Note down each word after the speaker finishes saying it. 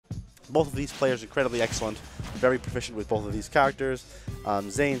Both of these players incredibly excellent, very proficient with both of these characters.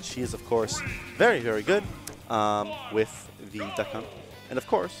 Zane, she is of course very, very good with the Duck Hunt. And of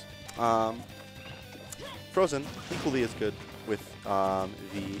course, Frozen, equally as good with the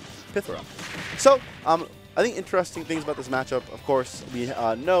pythra. So, I think interesting things about this matchup, of course, we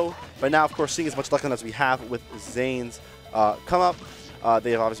know right now, of course, seeing as much Duck Hunt as we have with Zane's come up,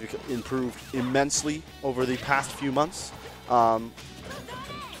 they have obviously improved immensely over the past few months. We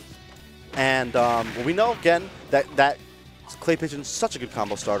know, again, that Clay Pigeon's such a good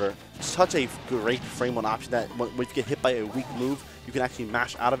combo starter, such a great frame one option that when you get hit by a weak move, you can actually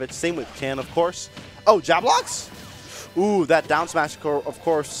mash out of it. Same with Can, of course. Oh, jab blocks? Ooh, that down smash, of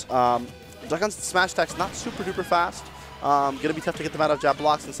course. Duck Hunt's smash attacks not super duper fast. Gonna be tough to get them out of jab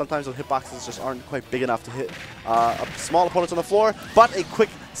blocks, and sometimes those hitboxes just aren't quite big enough to hit small opponents on the floor. But a quick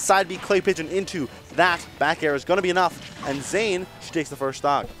side B Clay Pigeon into that back air is gonna be enough, and Zane, she takes the first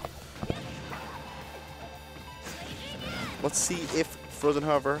stock. Let's see if Frozen,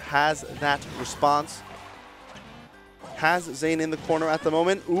 however, has that response. Has Zane in the corner at the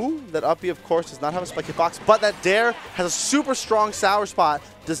moment. Ooh, that up B, of course, does not have a spike hitbox, but that Dare has a super strong sour spot.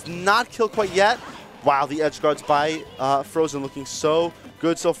 Does not kill quite yet. Wow, the edge guards by Frozen looking so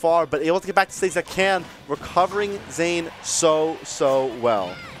good so far, but able to get back to stage that Can, recovering Zane so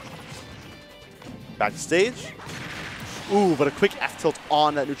well. Back to stage. Ooh, but a quick F tilt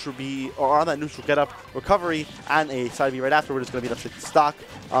on that neutral B, or on that neutral get up recovery, and a side B right afterward is going to be enough to stock.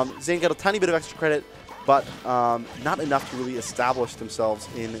 Zane got a tiny bit of extra credit, but not enough to really establish themselves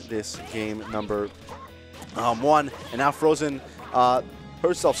in this game number 1. And now Frozen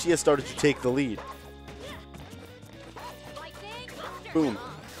herself, she has started to take the lead. Boom.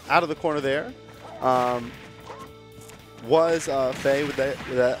 Out of the corner there. Was Faye with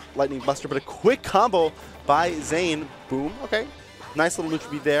that lightning buster, but a quick combo by Zane. Boom. Okay. Nice little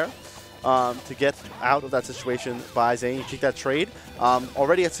neutral beat there to get out of that situation by Zane. You take that trade.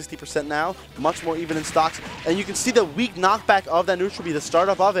 Already at 60% now. Much more even in stocks. And you can see the weak knockback of that neutral beat, the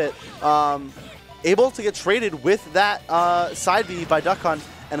startup of it. Able to get traded with that side B by Duck Hunt,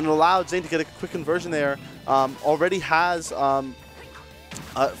 and it allowed Zane to get a quick conversion there. Already has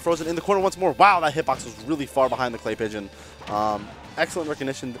Frozen in the corner once more. Wow, that hitbox was really far behind the Clay Pigeon. Excellent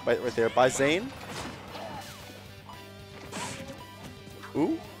recognition right there by Zane.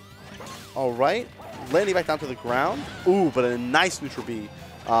 Ooh. All right. Landing back down to the ground. Ooh, but a nice neutral B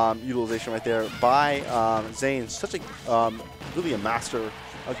utilization right there by Zane. Such a really a master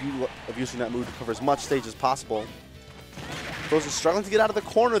of using that move to cover as much stage as possible. Frozen struggling to get out of the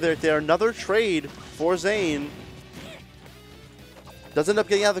corner there. Another trade for Zane. Does end up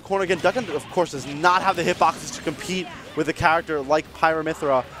getting out of the corner again. Duck Hunt, of course, does not have the hitboxes to compete with a character like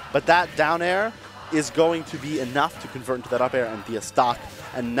Pyra, but that down air is going to be enough to convert into that up air and be a stock.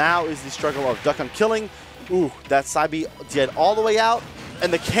 And now is the struggle of Duck Hunt killing. Ooh, that side B did all the way out,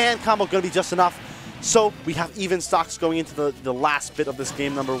 and the Can combo going to be just enough. So we have even stocks going into the last bit of this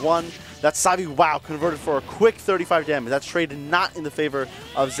game number 1. That side B, wow, converted for a quick 35 damage. That's traded not in the favor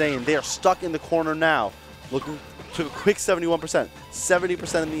of Zane. They are stuck in the corner now, looking to a quick 71%,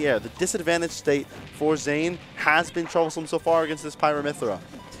 70% in the air. The disadvantage state for Zane has been troublesome so far against this Pyra.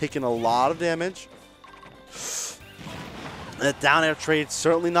 Taking a lot of damage. That down air trade,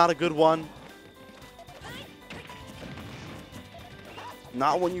 certainly not a good one.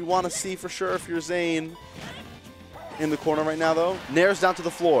 Not one you want to see for sure if you're Zane. In the corner right now, though. Nair's down to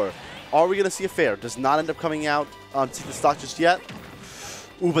the floor. Are we going to see a fair? Does not end up coming out to take the stock just yet.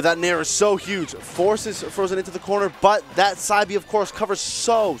 Ooh, but that Nair is so huge. Forces Frozen into the corner, but that side B, of course, covers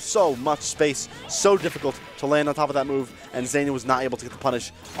so much space. So difficult to land on top of that move, and Zane was not able to get the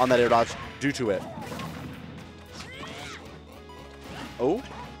punish on that air dodge due to it. Oh.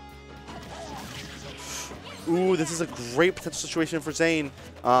 Ooh, this is a great potential situation for Zane.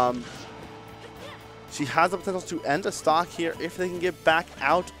 She has the potential to end a stock here if they can get back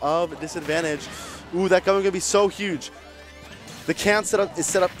out of disadvantage. Ooh, that gun is going to be so huge. The Can setup is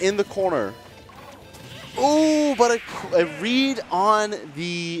set up in the corner. Ooh, but a read on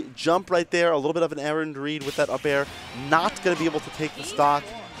the jump right there. A little bit of an errand read with that up air. Not going to be able to take the stock,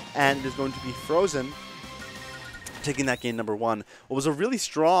 and it is going to be Frozen taking that game number 1. It was a really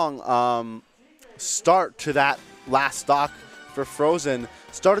strong start to that last stock for Frozen.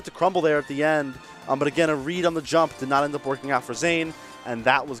 Started to crumble there at the end, but again, a read on the jump did not end up working out for Zane, and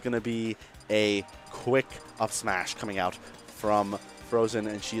that was going to be a quick up smash coming out from Frozen,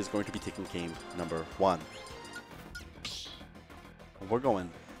 and she is going to be taking game number 1. We're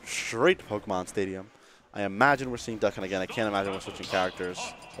going straight to Pokemon Stadium. I imagine we're seeing Duck Hunt again. I can't imagine we're switching characters.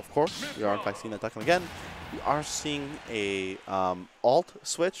 Of course, we are in fact seeing that Duck Hunt again. we are seeing a alt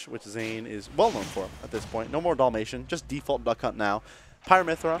switch, which Zane is well known for at this point. No more Dalmation, just default Duck Hunt now.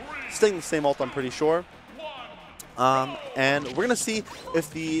 Pyra staying the same ult, I'm pretty sure. And we're gonna see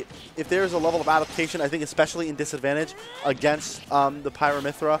if there's a level of adaptation. I think especially in disadvantage against the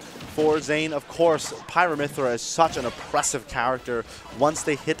Pyra for Zane. Of course, Pyra is such an oppressive character. Once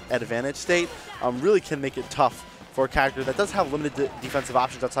they hit advantage state, really can make it tough for a character that does have limited defensive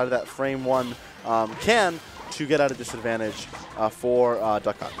options outside of that frame one to get out of disadvantage for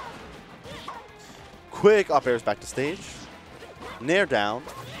Duck Hunt. Quick up airs back to stage. Nair down.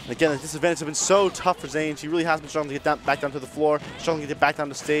 And again, the disadvantage has been so tough for Zane. She really has been struggling to get back down to the floor, struggling to get back down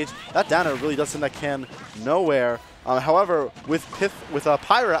to stage. That down air really does send that can nowhere. However, with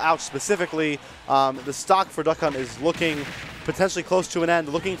Pyra out specifically, the stock for Duck Hunt is looking potentially close to an end.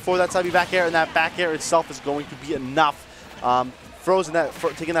 Looking for that side B back air, and that back air itself is going to be enough. Frozen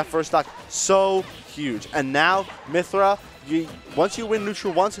taking that first stock, so huge. And now Mythra, once you win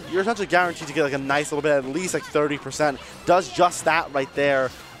neutral once, you're essentially guaranteed to get like a nice little bit, at least like 30%. Does just that right there.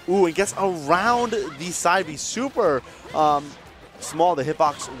 Ooh, and gets around the side B. Super small, the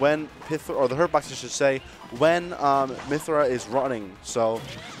hitbox when pythra, or the hurtbox I should say, when Mythra is running. So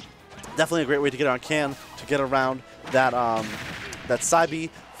definitely a great way to get around can, to get around that that side B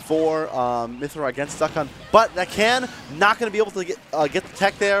for Mythra against Duck Hunt. But that can not going to be able to get the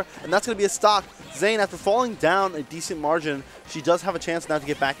tech there, and that's going to be a stock. Zane, after falling down a decent margin, she does have a chance now to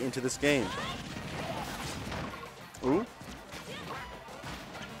get back into this game. Ooh.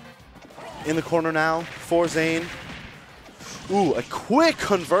 In the corner now for Zane. Ooh, a quick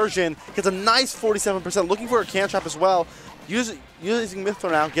conversion. Gets a nice 47%. Looking for a can trap as well. Using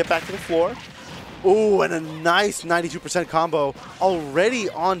Mythra now, get back to the floor. Ooh, and a nice 92% combo already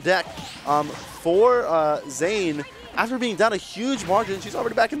on deck for Zane. After being down a huge margin, she's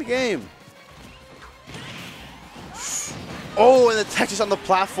already back in the game. Oh, and the Texas on the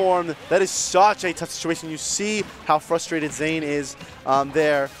platform. That is such a tough situation. You see how frustrated Zane is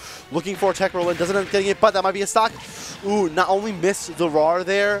there. Looking for a tech roll in, doesn't end up getting it, but that might be a stock. Ooh, not only missed the RAR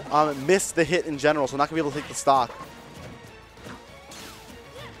there, missed the hit in general, so not going to be able to take the stock.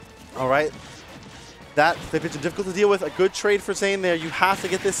 All right. That they've been difficult to deal with. A good trade for Zane there. You have to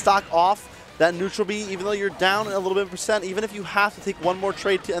get this stock off that neutral B, even though you're down a little bit of percent. Even if you have to take one more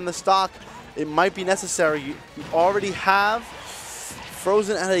trade to end the stock, it might be necessary. You already have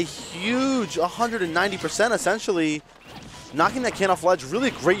Frozen at a huge 190% essentially. Knocking that can off ledge.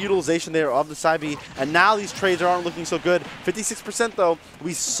 Really great utilization there of the side B. And now these trades aren't looking so good. 56% though.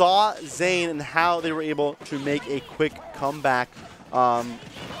 We saw Zane and how they were able to make a quick comeback. In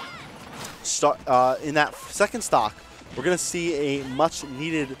that second stock, we're going to see a much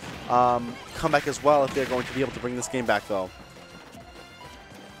needed comeback as well if they're going to be able to bring this game back though.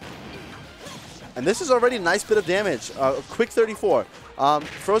 And this is already a nice bit of damage. Quick 34.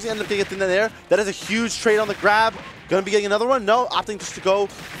 Frozen ended up getting it in there. That is a huge trade on the grab. Going to be getting another one? No, opting just to go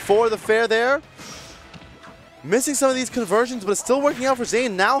for the fair there. Missing some of these conversions, but it's still working out for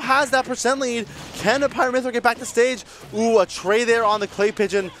Zane. Now has that percent lead. Can the Pyra get back to stage? Ooh, a tray there on the Clay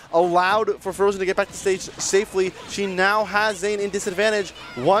Pigeon allowed for Frozen to get back to stage safely. She now has Zane in disadvantage.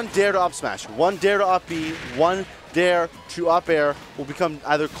 One dare to up smash, one dare to up B, one dare to up air will become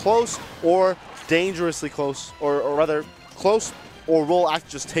either close or dangerously close, or rather close, or will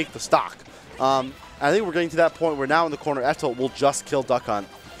actually just take the stock. I think we're getting to that point where now in the corner, F-Tilt will just kill Duck Hunt.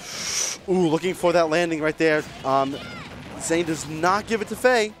 Ooh, looking for that landing right there. Zane does not give it to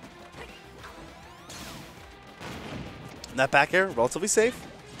Faye. And that back air, relatively safe.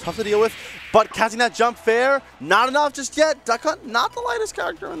 Tough to deal with. But catching that jump fair, not enough just yet. Duck Hunt, not the lightest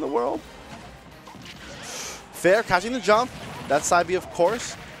character in the world. Fair, catching the jump. That side B, of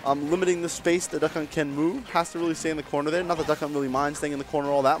course. Limiting the space that Duck Hunt can move. Has to really stay in the corner there. Not that Duck Hunt really minds staying in the corner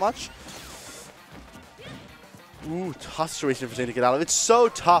all that much. Ooh, tough situation for Zane to get out of. It's so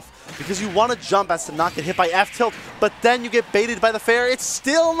tough because you want to jump as to not get hit by F-Tilt, but then you get baited by the fair. It's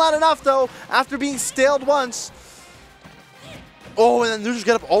still not enough, though, after being staled once. Oh, and then Neutral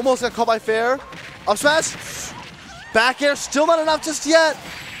get up, almost got caught by fair. Up smash. Back air, still not enough just yet.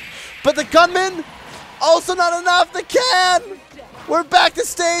 But the gunman, also not enough. The can. We're back to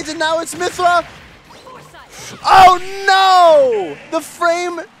stage, and now it's Mythra. Oh no! The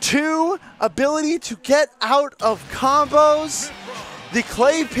frame 2 ability to get out of combos. The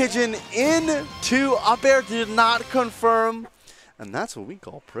Clay Pigeon into up air did not confirm. And that's what we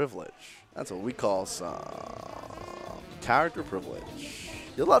call privilege. That's what we call some character privilege.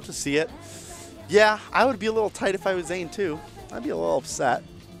 You'll love to see it. Yeah, I would be a little tight if I was Zane too. I'd be a little upset.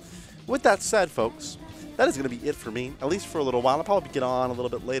 With that said, folks, that is going to be it for me, at least for a little while. I'll probably get on a little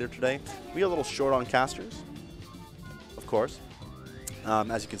bit later today. We are a little short on casters, of course.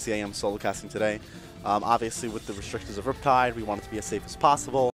 As you can see, I am solo casting today. Obviously, with the restrictions of Riptide, we want it to be as safe as possible.